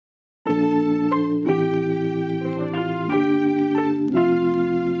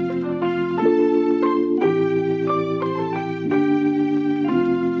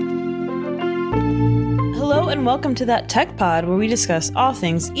and welcome to That Tech Pod, where we discuss all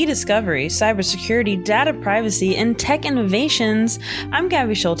things e-discovery, cybersecurity, data privacy, and tech innovations. I'm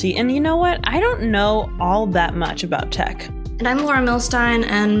Gabby Schulte, and you know what? I don't know all that much about tech. And I'm Laura Milstein,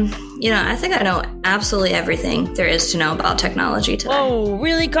 and, I think I know absolutely everything there is to know about technology today. Oh,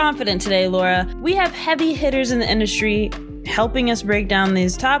 really confident today, Laura. We have heavy hitters in the industry helping us break down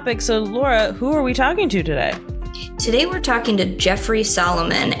these topics. So, Laura, who are we talking to today? Today we're talking to Jeffrey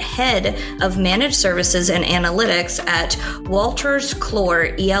Solomon, head of managed services and analytics at Wolters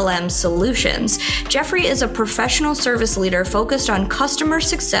Kluwer ELM Solutions. Jeffrey is a professional service leader focused on customer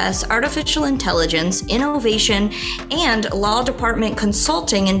success, artificial intelligence, innovation, and law department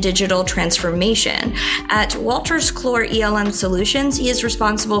consulting and digital transformation. At Wolters Kluwer ELM Solutions, he is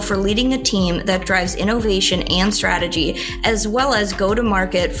responsible for leading a team that drives innovation and strategy, as well as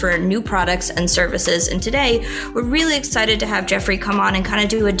go-to-market for new products and services. And today, we're really excited to have Jeffrey come on and kind of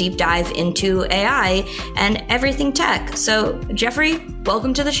do a deep dive into AI and everything tech. So, Jeffrey,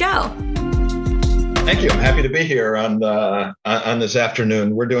 welcome to the show. Thank you. I'm happy to be here on this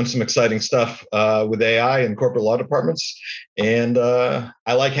afternoon. We're doing some exciting stuff with AI and corporate law departments, and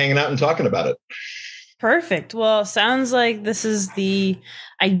I like hanging out and talking about it. Perfect. Well, sounds like this is the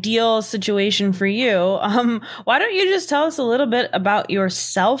ideal situation for you. Why don't you just tell us a little bit about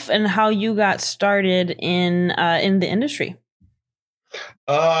yourself and how you got started in the industry?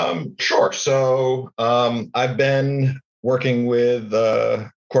 Sure. So I've been working with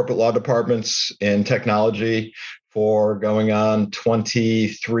corporate law departments in technology for going on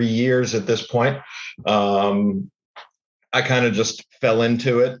 23 years at this point. I kind of just fell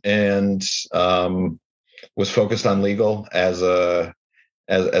into it and was focused on legal as a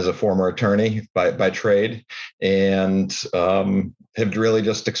former attorney by trade, and have really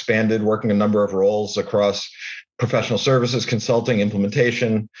just expanded, working a number of roles across professional services, consulting,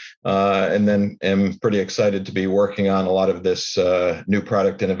 implementation, and then am pretty excited to be working on a lot of this new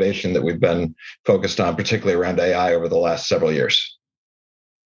product innovation that we've been focused on, particularly around AI over the last several years.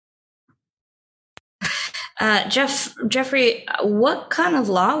 Jeffrey, what kind of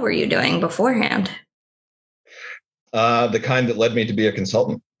law were you doing beforehand? The kind that led me to be a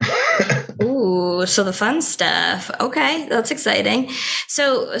consultant. Ooh, so the fun stuff. Okay, that's exciting.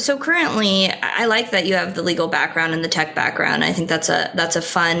 So currently, I like that you have the legal background and the tech background. I think that's a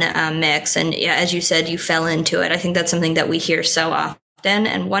fun mix. And yeah, as you said, you fell into it. I think that's something that we hear so often.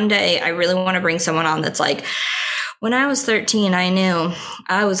 And one day, I really want to bring someone on that's like, when I was 13, I knew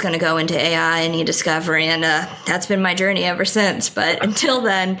I was going to go into AI and e-discovery, and that's been my journey ever since. But until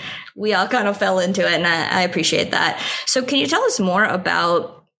then, we all kind of fell into it, and I appreciate that. So can you tell us more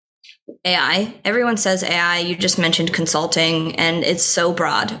about AI? Everyone says AI. You just mentioned consulting, and it's so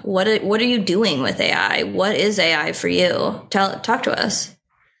broad. What are you doing with AI? What is AI for you? Talk to us.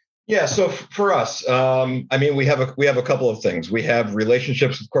 Yeah, so for us, we have a couple of things. We have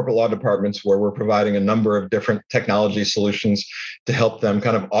relationships with corporate law departments where we're providing a number of different technology solutions to help them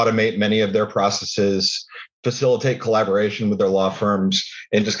kind of automate many of their processes, facilitate collaboration with their law firms,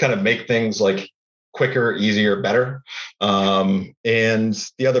 and just kind of make things like quicker, easier, better. And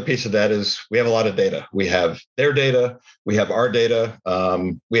the other piece of that is we have a lot of data. We have their data, we have our data.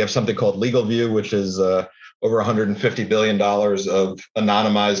 We have something called LegalVIEW, which is over $150 billion of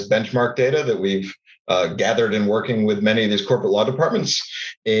anonymized benchmark data that we've gathered in working with many of these corporate law departments.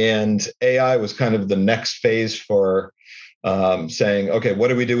 And AI was kind of the next phase for saying, okay, what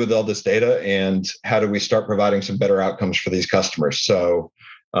do we do with all this data, and how do we start providing some better outcomes for these customers? So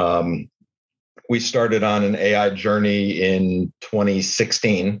we started on an AI journey in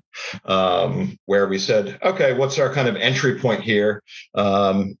 2016, where we said, okay, what's our kind of entry point here?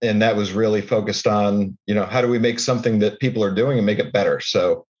 And that was really focused on, how do we make something that people are doing and make it better?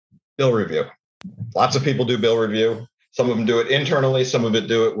 So bill review. Lots of people do bill review. Some of them do it internally. Some of it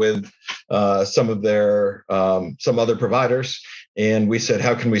do it with some other providers. And we said,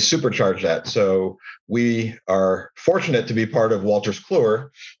 how can we supercharge that? So we are fortunate to be part of Wolters Kluwer,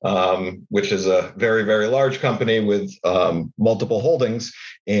 which is a very, very large company with multiple holdings.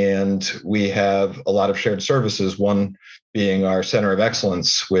 And we have a lot of shared services, one being our Center of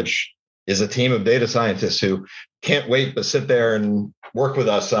Excellence, which is a team of data scientists who can't wait but sit there and work with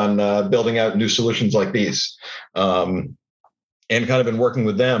us on building out new solutions like these. And kind of been working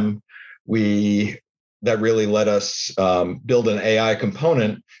with them, that really let us build an AI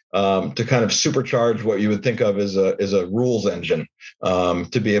component to kind of supercharge what you would think of as a rules engine,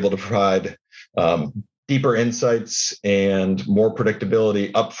 to be able to provide deeper insights and more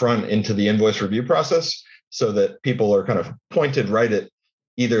predictability upfront into the invoice review process, so that people are kind of pointed right at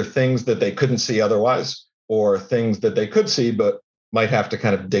either things that they couldn't see otherwise, or things that they could see but might have to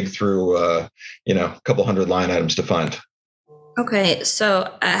kind of dig through, a couple hundred line items to find. Okay,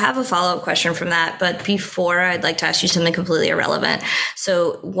 so I have a follow-up question from that, but before, I'd like to ask you something completely irrelevant.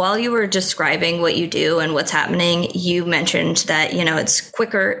 So while you were describing what you do and what's happening, you mentioned that, it's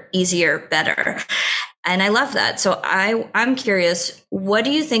quicker, easier, better. And I love that. So I'm curious, what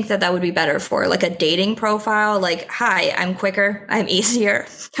do you think that would be better for? Like a dating profile? Like, hi, I'm quicker, I'm easier,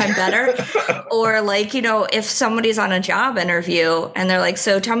 I'm better. Or like, if somebody's on a job interview and they're like,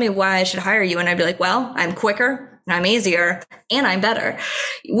 so tell me why I should hire you. And I'd be like, well, I'm quicker, I'm easier, and I'm better.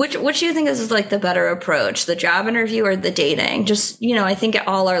 Which do you think is like the better approach, the job interview or the dating? Just, I think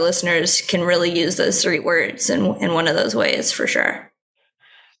all our listeners can really use those three words in one of those ways for sure.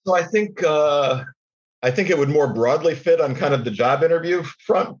 So I think it would more broadly fit on kind of the job interview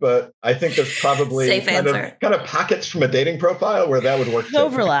front, but I think there's probably kind of pockets from a dating profile where that would work.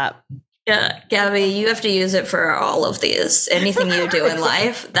 Overlap. Yeah, Gabby, you have to use it for all of these. Anything you do in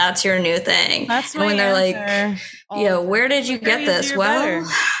life, that's your new thing. That's my when they're answer. like, where did you get this? Well,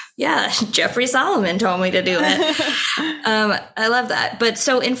 yeah, Jeffrey Solomon told me to do it. I love that. But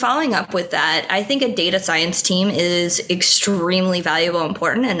so in following up with that, I think a data science team is extremely valuable,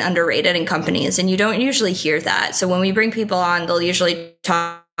 important, and underrated in companies. And you don't usually hear that. So when we bring people on, they'll usually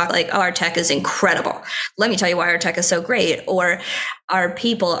talk like, oh, our tech is incredible. Let me tell you why our tech is so great. Or our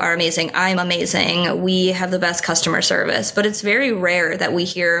people are amazing. I'm amazing. We have the best customer service. But it's very rare that we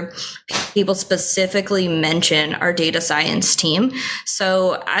hear people specifically mention our data science team.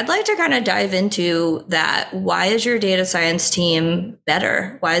 So I'd like to kind of dive into that. Why is your data science team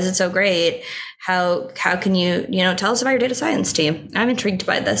better? Why is it so great? How can you, tell us about your data science team? I'm intrigued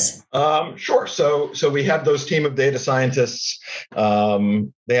by this. Sure. So we have those team of data scientists.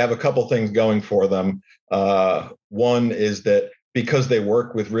 They have a couple things going for them. One is that because they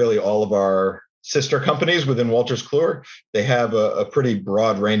work with really all of our sister companies within Wolters Kluwer, they have a pretty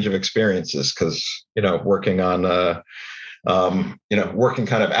broad range of experiences because, working on, working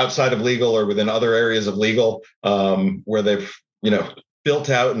kind of outside of legal or within other areas of legal, where they've,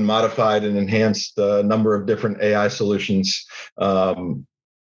 built out and modified and enhanced a number of different AI solutions,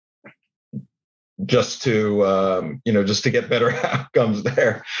 just to get better outcomes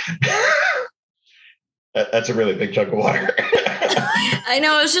there. That's a really big chunk of water. I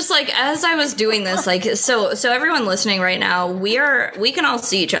know. It was just like, as I was doing this, like, so everyone listening right now, we can all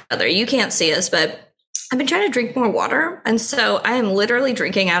see each other. You can't see us, but I've been trying to drink more water. And so I am literally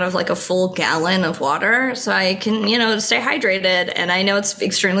drinking out of like a full gallon of water so I can, stay hydrated. And I know it's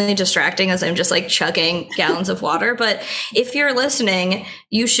extremely distracting as I'm just like chugging gallons of water. But if you're listening,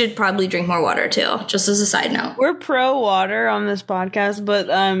 you should probably drink more water too, just as a side note. We're pro water on this podcast, but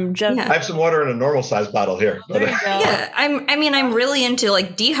Jeff. I have some water in a normal size bottle here. There you go. Yeah, I'm really into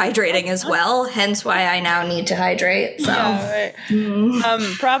like dehydrating as well. Hence why I now need to hydrate. So yeah,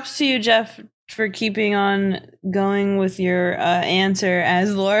 right. Props to you, Jeff, for keeping on going with your answer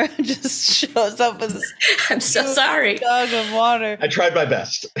as Laura just shows up with this. I'm so sorry. Jug of water. I tried my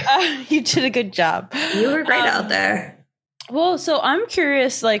best. You did a good job. You were great out there. Well, so I'm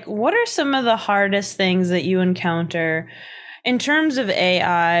curious, like, what are some of the hardest things that you encounter in terms of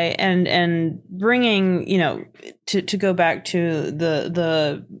AI and bringing, to go back to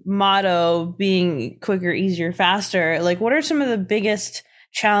the motto being quicker, easier, faster? Like, what are some of the biggest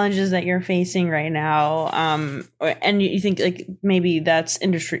challenges that you're facing right now, and you think like maybe that's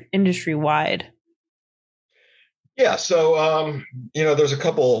industry wide? Yeah, so there's a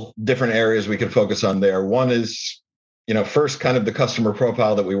couple different areas we can focus on there. One is, first, kind of the customer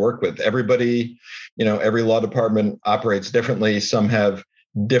profile that we work with. Everybody, every law department operates differently. Some have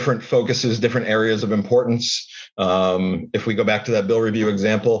different focuses, different areas of importance. If we go back to that bill review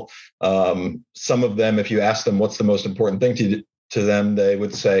example, some of them, if you ask them what's the most important thing to them, they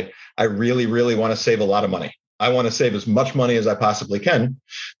would say, I really, really want to save a lot of money. I want to save as much money as I possibly can.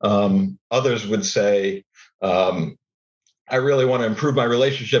 Others would say, I really want to improve my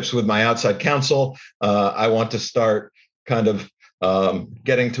relationships with my outside counsel. I want to start kind of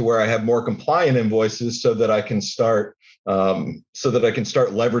getting to where I have more compliant invoices so that I can start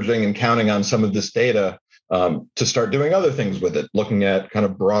leveraging and counting on some of this data to start doing other things with it, looking at kind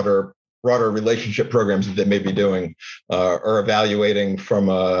of broader relationship programs that they may be doing, or evaluating from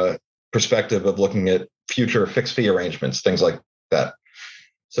a perspective of looking at future fixed fee arrangements, things like that.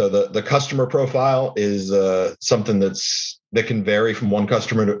 So the customer profile is something that can vary from one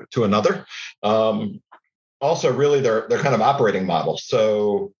customer to another. Also, really, they're kind of operating models.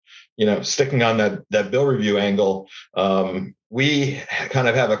 So, sticking on that bill review angle, we kind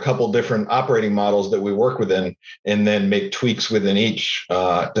of have a couple different operating models that we work within and then make tweaks within each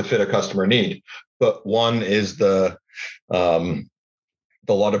to fit a customer need. But one is the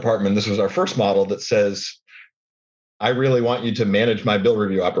the law department, this was our first model that says, I really want you to manage my bill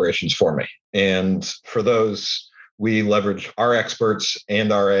review operations for me. And for those, we leverage our experts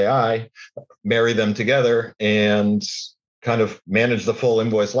and our AI, marry them together, and kind of manage the full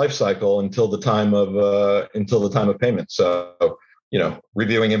invoice lifecycle until the time of payment. So,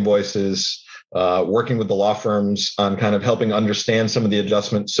 reviewing invoices, working with the law firms on kind of helping understand some of the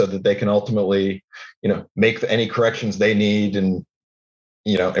adjustments so that they can ultimately, make any corrections they need and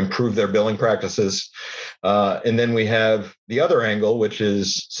improve their billing practices. And then we have the other angle, which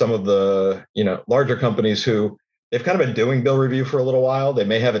is some of the larger companies who they've kind of been doing bill review for a little while. They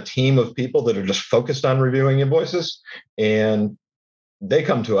may have a team of people that are just focused on reviewing invoices, and they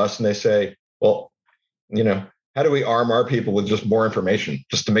come to us and they say, well, how do we arm our people with just more information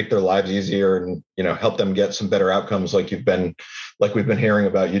just to make their lives easier and, help them get some better outcomes like we've been hearing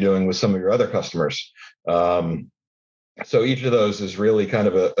about you doing with some of your other customers. So each of those is really kind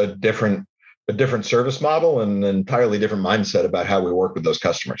of a different service model and an entirely different mindset about how we work with those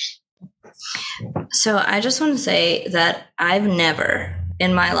customers. So I just want to say that I've never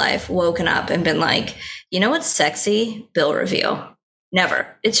in my life woken up and been like, you know what's sexy? Bill review.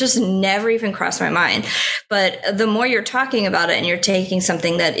 Never. It's just never even crossed my mind. But the more you're talking about it and you're taking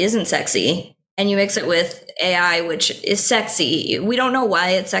something that isn't sexy and you mix it with AI, which is sexy. We don't know why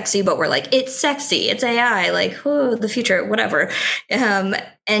it's sexy, but we're like, it's sexy. It's AI, like, oh, the future, whatever.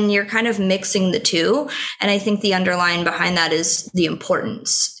 And you're kind of mixing the two. And I think the underlying behind that is the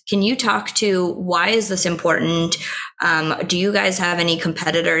importance. Can you talk to why is this important? Do you guys have any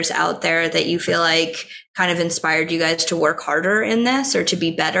competitors out there that you feel like kind of inspired you guys to work harder in this or to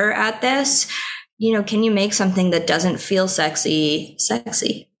be better at this? Can you make something that doesn't feel sexy?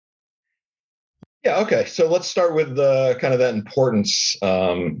 Yeah. Okay. So let's start with kind of that importance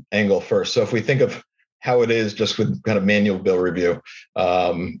angle first. So if we think of how it is just with kind of manual bill review,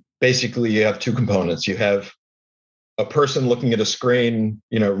 basically you have two components. You have a person looking at a screen,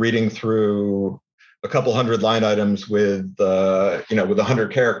 reading through a couple hundred line items with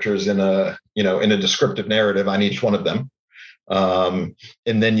 100 characters in a descriptive narrative on each one of them. And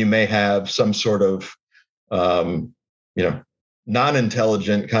then you may have some sort of,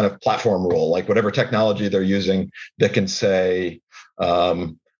 non-intelligent kind of platform rule, like whatever technology they're using that can say,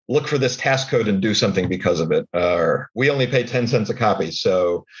 look for this task code and do something because of it. Or we only pay 10 cents a copy.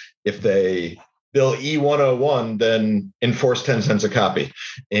 So if they bill E101, then enforce 10 cents a copy.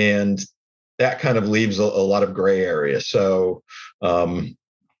 And that kind of leaves a lot of gray area. So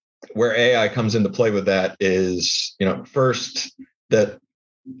where AI comes into play with that is, first, that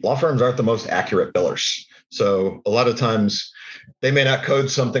law firms aren't the most accurate billers. So a lot of times they may not code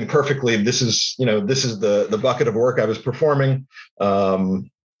something perfectly. This is the bucket of work I was performing.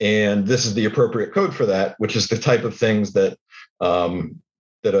 And this is the appropriate code for that, which is the type of things that some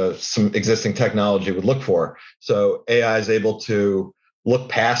existing technology would look for. So AI is able to look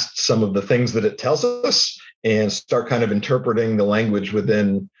past some of the things that it tells us and start kind of interpreting the language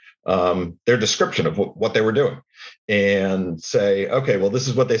within their description of what they were doing and say, okay, well, this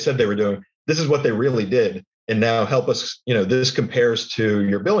is what they said they were doing. This is what they really did. And now help us, this compares to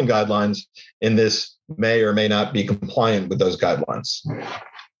your billing guidelines, and this may or may not be compliant with those guidelines.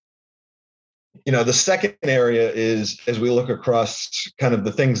 The second area is as we look across kind of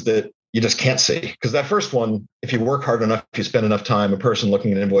the things that you just can't see, because that first one, if you work hard enough, if you spend enough time, a person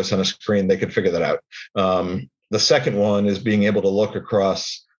looking at an invoice on a screen, they could figure that out. The second one is being able to look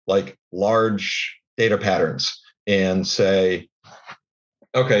across like large data patterns and say,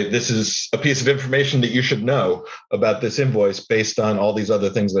 okay, this is a piece of information that you should know about this invoice based on all these other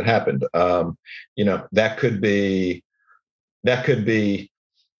things that happened. That could be,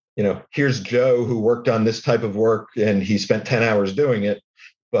 here's Joe who worked on this type of work and he spent 10 hours doing it.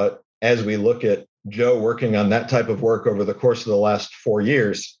 But as we look at Joe working on that type of work over the course of the last 4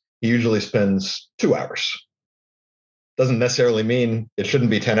 years, he usually spends 2 hours. Doesn't necessarily mean it shouldn't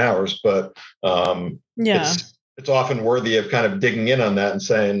be 10 hours, but it's often worthy of kind of digging in on that and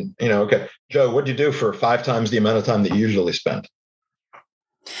saying, okay, Joe, what'd you do for 5 times the amount of time that you usually spend?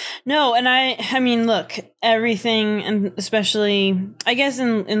 No, and I mean, look, everything, and especially, I guess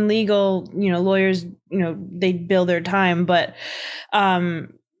in legal, lawyers, they bill their time, but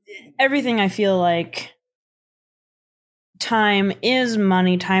everything I feel like time is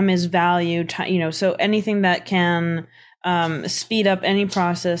money, time is value, so anything that can speed up any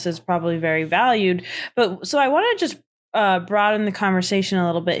process is probably very valued. But so I want to just broaden the conversation a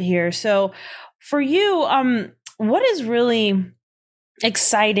little bit here. So for you, what is really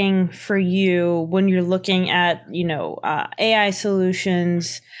exciting for you when you're looking at, AI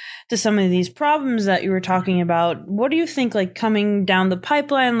solutions to some of these problems that you were talking about? What do you think, like, coming down the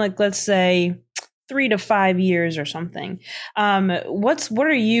pipeline, like, let's say 3 to 5 years or something? What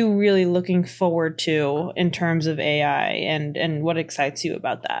are you really looking forward to in terms of AI, and what excites you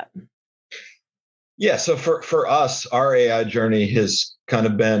about that? Yeah. So for us, our AI journey has kind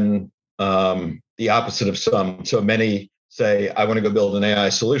of been the opposite of some. So many say, I want to go build an AI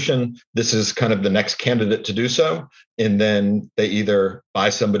solution. This is kind of the next candidate to do so. And then they either buy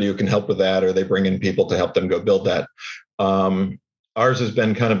somebody who can help with that, or they bring in people to help them go build that. Ours has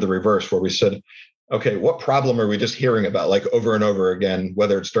been kind of the reverse, where we said, okay, what problem are we just hearing about, like, over and over again,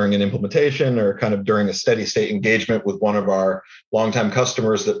 whether it's during an implementation or kind of during a steady state engagement with one of our longtime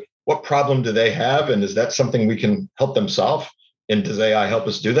customers, that what problem do they have? And is that something we can help them solve? And does AI help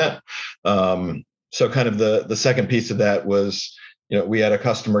us do that? So kind of the second piece of that was, we had a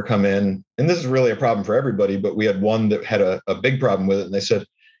customer come in, and this is really a problem for everybody, but we had one that had a big problem with it. And they said,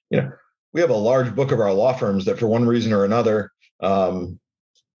 we have a large book of our law firms that for one reason or another,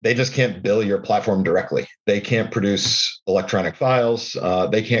 they just can't bill your platform directly. They can't produce electronic files.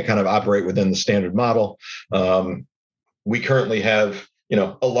 They can't kind of operate within the standard model. We currently have,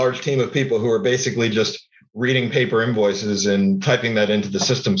 a large team of people who are basically just reading paper invoices and typing that into the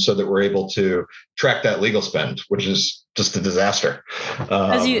system so that we're able to track that legal spend, which is just a disaster.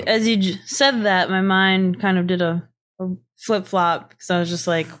 As you said that, my mind kind of did a flip flop, because I was just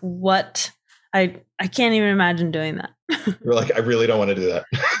like, what? I can't even imagine doing that. You're like, I really don't want to do that.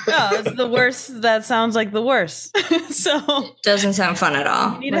 No, it's the worst. That sounds like the worst. So doesn't sound fun at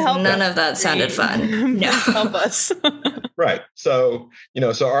all. Need to help None us. Of that sounded fun. No. Help us. Right. So,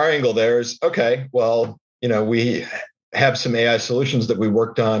 so our angle there is, okay, well, we have some AI solutions that we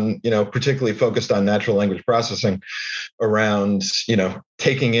worked on, particularly focused on natural language processing around,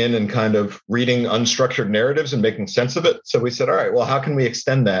 taking in and kind of reading unstructured narratives and making sense of it. So we said, all right, well, how can we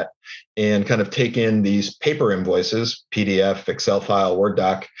extend that and kind of take in these paper invoices, PDF, Excel file, Word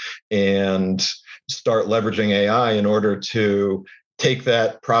doc, and start leveraging AI in order to take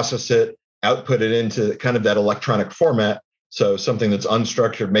that, process it, output it into kind of that electronic format. So something that's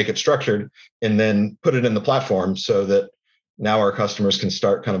unstructured, make it structured, and then put it in the platform so that now our customers can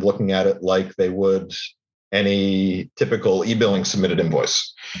start kind of looking at it like they would any typical e-billing submitted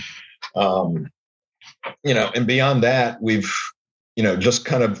invoice. And beyond that, we've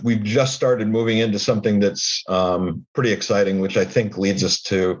just started moving into something that's pretty exciting, which I think leads us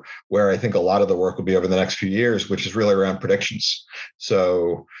to where I think a lot of the work will be over the next few years, which is really around predictions.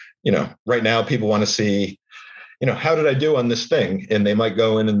 So, right now people want to see, how did I do on this thing? And they might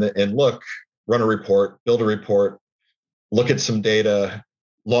go in and look, run a report, build a report, look at some data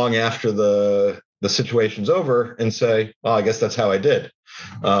long after the situation's over and say, well, I guess that's how I did.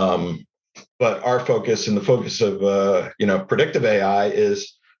 But our focus and the focus of, predictive AI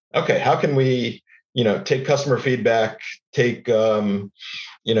is, okay, how can we, take customer feedback, take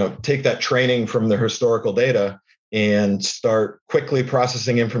that training from the historical data and start quickly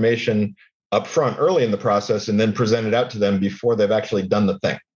processing information up front early in the process, and then present it out to them before they've actually done the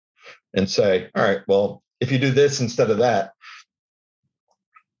thing, and say, all right, well, if you do this instead of that,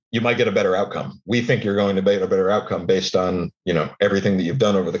 you might get a better outcome. We think you're going to get a better outcome based on, everything that you've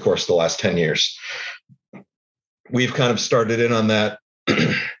done over the course of the last 10 years. We've kind of started in on that,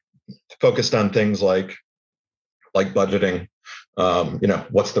 focused on things like budgeting,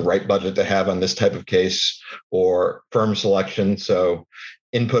 what's the right budget to have on this type of case, or firm selection. So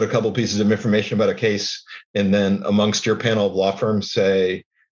input a couple pieces of information about a case, and then amongst your panel of law firms, say,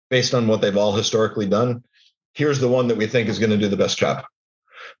 based on what they've all historically done, here's the one that we think is going to do the best job,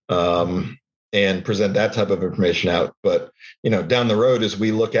 and present that type of information out. But, down the road, as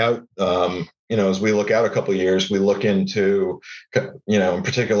we look out, a couple of years, we look into, in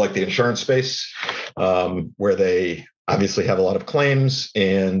particular, like the insurance space, where they obviously have a lot of claims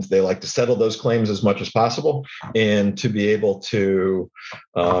and they like to settle those claims as much as possible, and to be able to,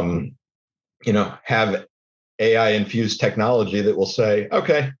 have AI infused technology that will say,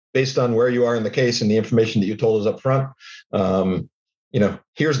 okay, based on where you are in the case and the information that you told us up front,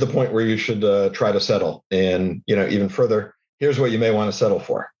 here's the point where you should try to settle. And, even further, here's what you may want to settle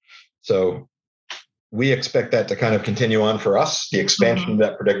for. So we expect that to kind of continue on for us, the expansion of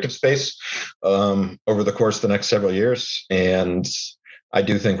that predictive space over the course of the next several years. And I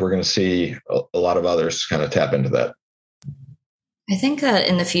do think we're going to see a lot of others kind of tap into that. I think that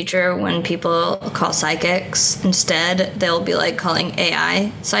in the future, when people call psychics instead, they'll be like calling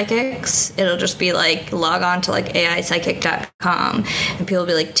AI psychics. It'll just be like log on to like AIpsychic.com and people will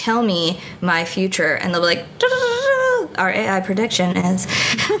be like, tell me my future. And they'll be like, our AI prediction is.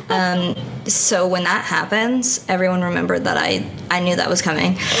 So when that happens, everyone remembered that I knew that was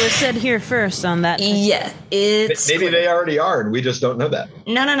coming. It was said here first on that. Yeah, it's maybe they already are, and we just don't know that.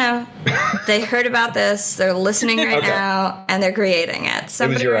 No. They heard about this. They're listening right now, and they're creating it.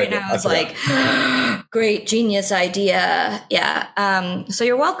 Somebody right now is like, great, genius idea. Yeah. So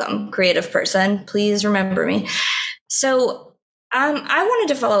you're welcome, creative person. Please remember me. So I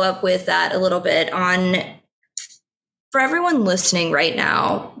wanted to follow up with that a little bit on, for everyone listening right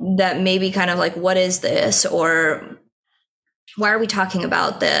now that maybe kind of like, what is this? Or why are we talking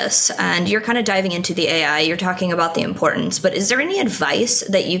about this? And you're kind of diving into the AI, you're talking about the importance, but is there any advice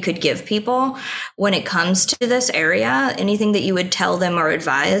that you could give people when it comes to this area? Anything that you would tell them or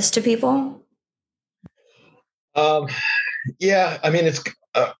advise to people? Yeah, I mean,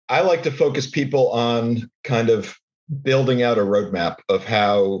 I like to focus people on kind of building out a roadmap of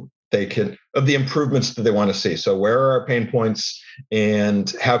how of the improvements that they want to see. So where are our pain points,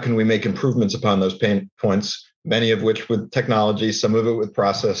 and how can we make improvements upon those pain points? Many of which with technology, some of it with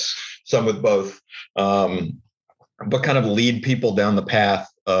process, some with both, but kind of lead people down the path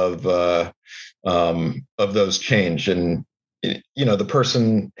of those change. And, the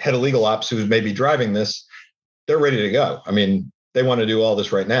person head of legal ops who's maybe driving this, they're ready to go. I mean, they want to do all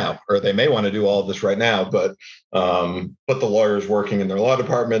this right now, or they may want to do all of this right now, but the lawyers working in their law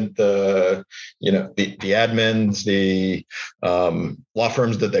department, the admins, the law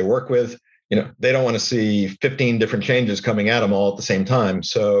firms that they work with, they don't want to see 15 different changes coming at them all at the same time.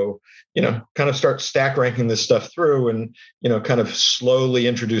 So, kind of start stack ranking this stuff through and, kind of slowly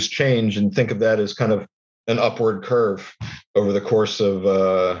introduce change and think of that as kind of an upward curve over the course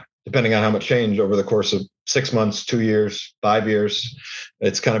of, depending on how much change over the course of 6 months, 2 years, 5 years.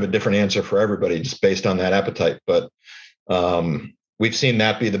 It's kind of a different answer for everybody just based on that appetite. But we've seen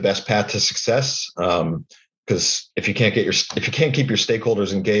that be the best path to success. Because if you can't keep your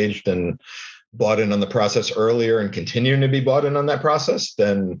stakeholders engaged and bought in on the process earlier and continuing to be bought in on that process,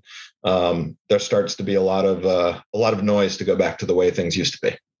 then there starts to be a lot of noise to go back to the way things used to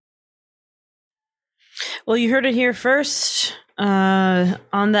be. Well, you heard it here first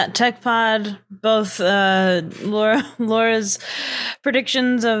on that Tech Pod. Both Laura's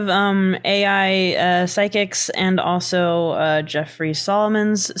predictions of AI psychics and also Jeffrey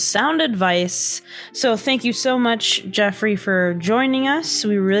Solomon's sound advice. So thank you so much, Jeffrey, for joining us.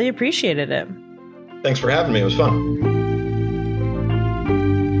 We really appreciated it. Thanks for having me. It was fun.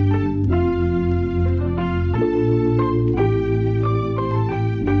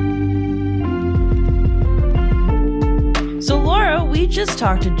 So, Laura, we just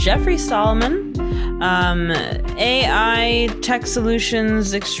talked to Jeffrey Solomon, AI tech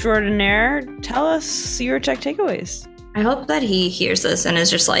solutions extraordinaire. Tell us your tech takeaways. I hope that he hears this and is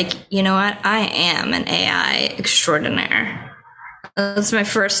just like, you know what? I am an AI extraordinaire. That's my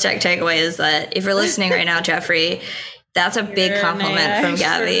first tech takeaway, is that if you're listening right now, Jeffrey, that's a big compliment from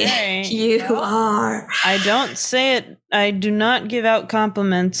Gabby. You are. I don't say it. I do not give out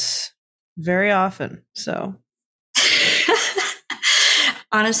compliments very often, so...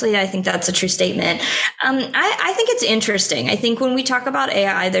 Honestly, I think that's a true statement. I think it's interesting. I think when we talk about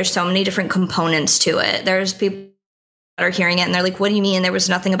AI, there's so many different components to it. There's people that are hearing it and they're like, what do you mean? There was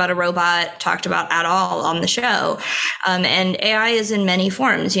nothing about a robot talked about at all on the show. And AI is in many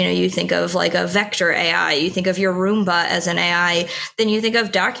forms. You think of like a vector AI, you think of your Roomba as an AI, then you think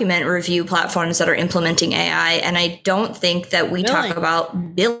of document review platforms that are implementing AI. And I don't think that we talk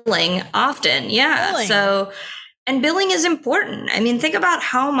about billing often. Yeah. Billing. And billing is important. I mean, think about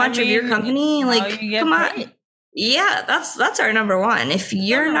how much of your company, come on. Paid. Yeah, that's our number one. If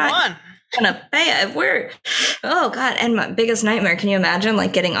you're not going to pay it, oh God. And my biggest nightmare, can you imagine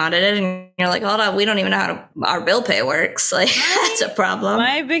getting audited and you're like, hold on, we don't even know how our bill pay works. That's a problem.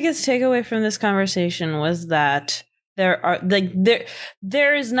 My biggest takeaway from this conversation was that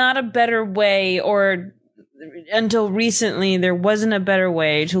there is not a better way, or until recently, there wasn't a better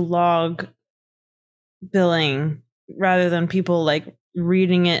way to log billing rather than people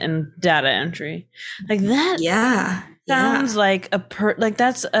reading it and data entry that. Yeah, sounds like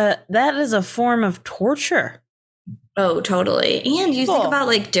that is a form of torture. Oh, totally. And you think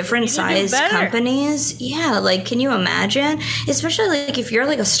about different size companies. Yeah. Can you imagine, especially if you're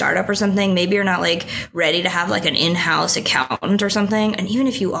a startup or something, maybe you're not ready to have an in-house accountant or something. And even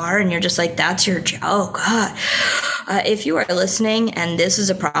if you are, and you're just that's your job. Oh God, if you are listening and this is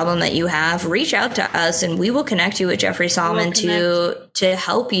a problem that you have, reach out to us and we will connect you with Jeffrey Solomon to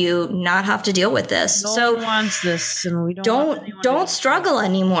help you not have to deal with this. No one wants this, and we don't struggle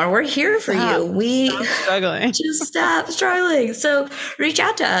anymore. We're here for you. Stop struggling. Just stop struggling. So reach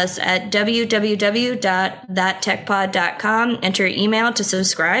out to us at www.thattechpod.com. Enter your email to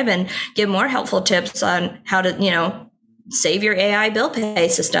subscribe and get more helpful tips on how to, save your AI bill pay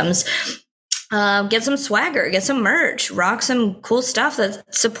systems. Get some swagger, get some merch, rock some cool stuff that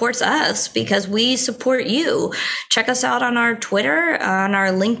supports us because we support you. Check us out on our Twitter, on our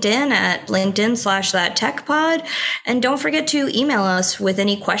LinkedIn at LinkedIn/thattechpod. And don't forget to email us with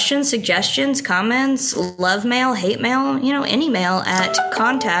any questions, suggestions, comments, love mail, hate mail, any mail at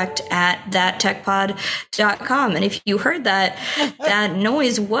contact@thattechpod.com. And if you heard that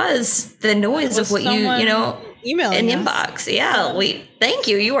noise was the noise of what email an inbox. Yeah. Thank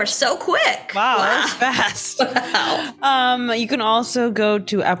you. You are so quick. Wow. That's fast. Wow. You can also go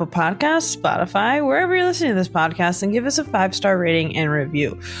to Apple Podcasts, Spotify, wherever you're listening to this podcast, and give us a 5-star rating and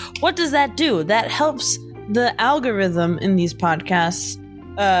review. What does that do? That helps the algorithm in these podcasts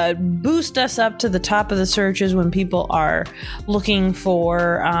boost us up to the top of the searches when people are looking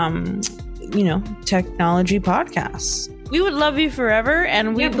for, technology podcasts. We would love you forever,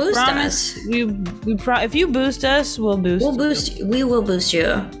 and we boost promise us. If you boost us, we'll boost. We will boost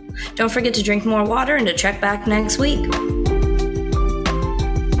you. Don't forget to drink more water and to check back next week.